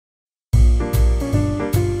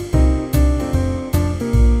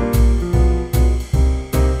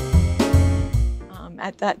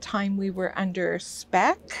at that time we were under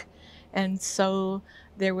SPEC, and so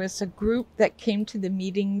there was a group that came to the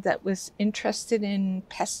meeting that was interested in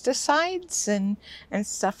pesticides and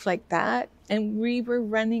stuff like that. And we were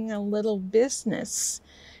running a little business.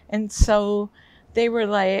 And so they were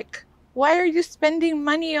like, why are you spending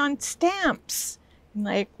money on stamps? And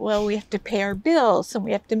like, well, we have to pay our bills and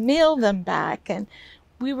we have to mail them back. And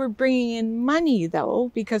we were bringing in money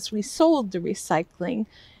though, because we sold the recycling,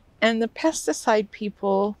 and the pesticide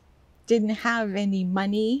people didn't have any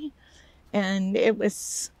money. And they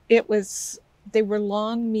were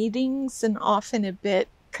long meetings and often a bit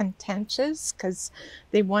contentious because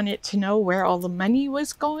they wanted to know where all the money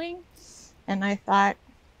was going. And I thought,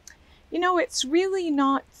 you know, it's really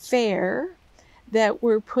not fair that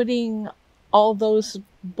we're putting all those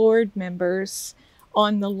board members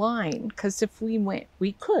on the line, because if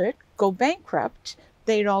we could go bankrupt,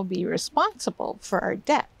 they'd all be responsible for our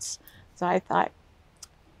debts. So I thought,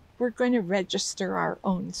 we're going to register our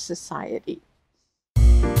own society.